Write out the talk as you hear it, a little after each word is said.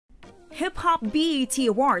Hip Hop BET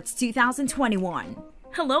Awards 2021.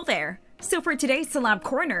 Hello there! So for today's Celeb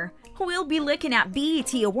Corner, we'll be looking at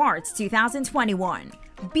BET Awards 2021.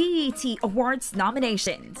 BET Awards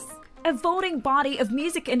nominations. A voting body of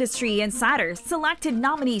music industry insiders selected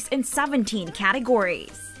nominees in 17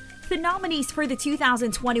 categories. The nominees for the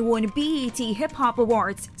 2021 BET Hip Hop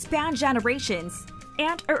Awards span generations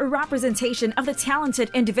and are a representation of the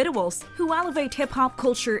talented individuals who elevate hip-hop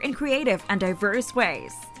culture in creative and diverse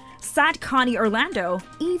ways. Said Connie Orlando,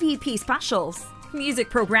 EVP Specials,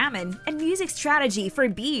 Music Programming, and Music Strategy for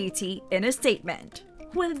BET in a statement.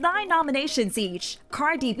 With 9 nominations each,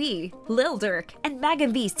 Cardi B, Lil Durk, and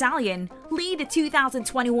Megan Thee Stallion lead the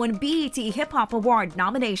 2021 BET Hip Hop Award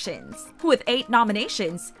nominations. With 8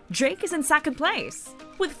 nominations, Drake is in second place.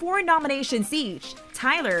 With 4 nominations each,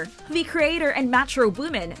 Tyler, The Creator, and Metro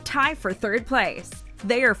Boomin tie for third place.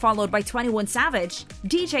 They are followed by 21 Savage,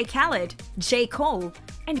 DJ Khaled, J. Cole,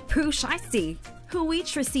 and Pooh Shiesty, who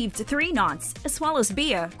each received 3 nods, as well as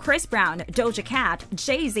Bia, Chris Brown, Doja Cat,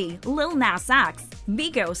 Jay-Z, Lil Nas X,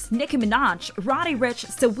 Migos, Nicki Minaj, Roddy Ricch,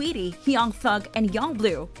 Saweetie, Young Thug, and Young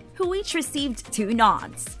Blue, who each received 2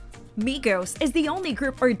 nods. Migos is the only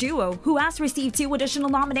group or duo who has received 2 additional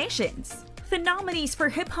nominations. The nominees for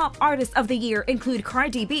Hip Hop Artist of the Year include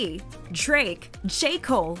Cardi B, Drake, J.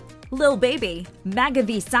 Cole, Lil Baby, Megan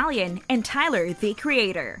Thee Stallion, and Tyler, The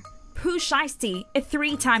Creator. Pooh Shiesty, a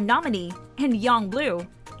 3-time nominee, and Young Blue,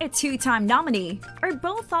 a 2-time nominee, are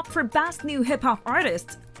both up for Best New Hip Hop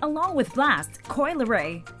Artist, along with Blast, Coi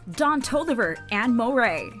Leray, Don Toliver, and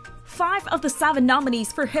Moray. 5 of the 7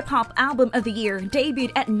 nominees for Hip Hop Album of the Year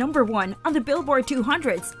debuted at number 1 on the Billboard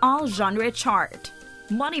 200's All Genre chart.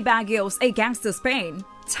 Moneybagg Yo's A Gangsta Spain,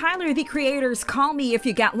 Tyler The Creator's Call Me If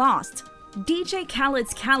You Get Lost, DJ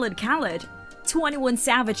Khaled's Khaled, 21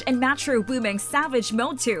 Savage and Metro Boomin's Savage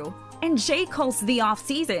Mode 2, and J. Cole's The Off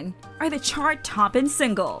Season are the chart-topping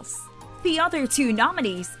singles. The other 2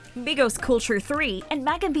 nominees, Migos Culture 3 and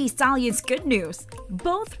Megan Thee Stallion's Good News,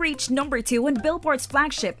 both reached number 2 on Billboard's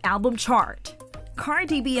flagship album chart.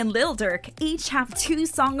 Cardi B and Lil Durk each have 2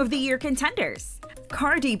 Song of the Year contenders.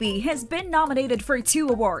 Cardi B has been nominated for 2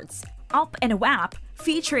 awards, Up and WAP,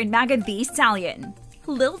 featuring Megan Thee Stallion.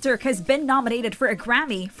 Lil Durk has been nominated for a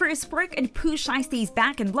Grammy for his work in Pooh Shiesty's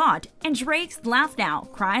Back in Blood and Drake's Laugh Now,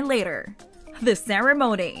 Cry Later. The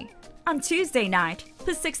ceremony. On Tuesday night,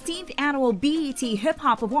 the 16th annual BET Hip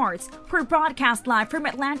Hop Awards were broadcast live from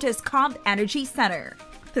Atlanta's Cobb Energy Center.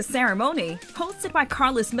 The ceremony, hosted by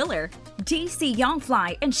Carlos Miller, DC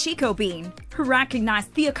Youngfly, and Chico Bean, who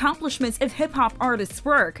recognized the accomplishments of hip-hop artists'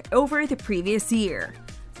 work over the previous year.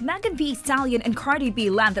 Megan Thee Stallion and Cardi B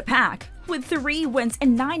led the pack, with 3 wins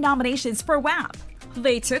and 9 nominations for WAP.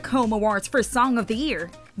 They took home awards for Song of the Year,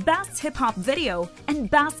 Best Hip Hop Video, and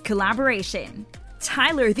Best Collaboration.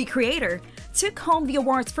 Tyler, The Creator, took home the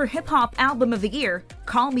awards for Hip Hop Album of the Year,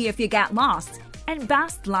 Call Me If You Get Lost, and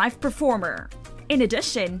Best Live Performer. In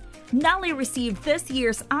addition, Nelly received this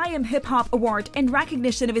year's I Am Hip Hop Award in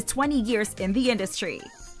recognition of his 20 years in the industry.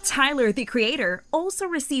 Tyler, The Creator, also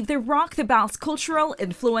received the Rock the Bells Cultural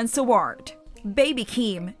Influence Award. Baby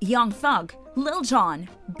Keem, Young Thug, Lil Jon,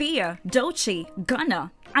 Bia, Doechii,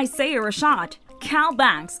 Gunna, Isaiah Rashad, Cal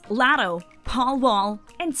Banks, Latto, Paul Wall,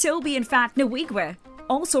 and Toby and Fat Nwigwe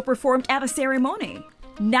also performed at the ceremony.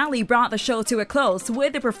 Nelly brought the show to a close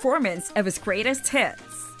with the performance of his greatest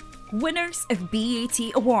hits. Winners of BET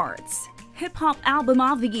Awards. Hip Hop Album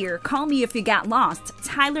of the Year, Call Me If You Get Lost,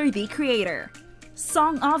 Tyler, The Creator.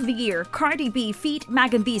 Song of the Year, Cardi B feat.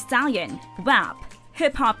 Megan Thee Stallion, WAP.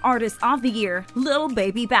 Hip Hop Artist of the Year, Lil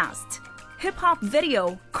Baby Best. Hip Hop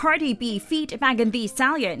Video, Cardi B feat. Megan Thee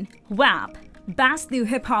Stallion, WAP. Best New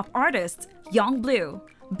Hip Hop Artist, Young Blue.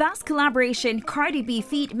 Best Collaboration, Cardi B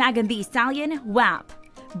feat. Megan Thee Stallion, WAP.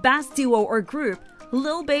 Best Duo or Group,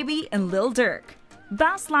 Lil Baby and Lil Durk.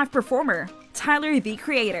 Best Live Performer, Tyler, The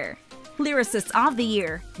Creator. Lyricist of the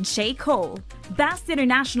Year, J. Cole. Best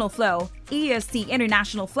International Flow, ESC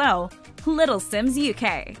International Flow, Little Sims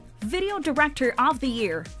UK. Video Director of the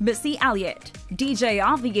Year, Missy Elliott. DJ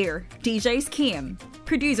of the Year, DJ Skeem.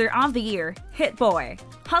 Producer of the Year, Hit Boy.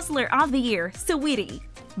 Hustler of the Year, Saweetie.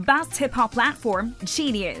 Best Hip Hop Platform,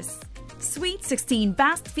 Genius. Sweet 16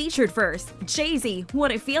 Best Featured Verse, Jay-Z,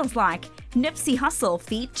 What It Feels Like, Nipsey Hussle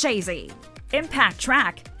feat. Jay-Z. Impact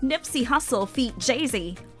Track, Nipsey Hussle feat.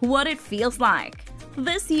 Jay-Z, What It Feels Like.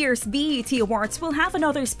 This year's BET Awards will have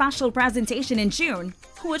another special presentation in June,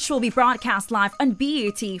 which will be broadcast live on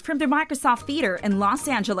BET from the Microsoft Theater in Los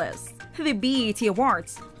Angeles. The BET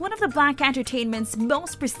Awards, one of the Black entertainment's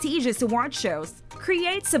most prestigious award shows,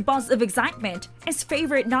 creates a buzz of excitement as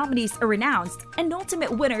favorite nominees are announced and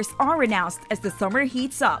ultimate winners are announced as the summer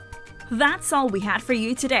heats up. That's all we had for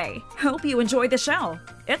you today. Hope you enjoyed the show.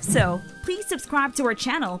 If so, please subscribe to our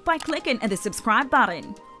channel by clicking on the subscribe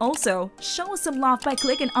button. Also, show us some love by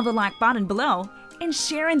clicking on the like button below and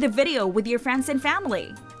sharing the video with your friends and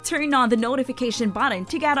family. Turn on the notification button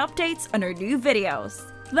to get updates on our new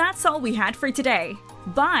videos. That's all we had for today.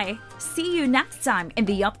 Bye! See you next time in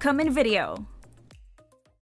the upcoming video.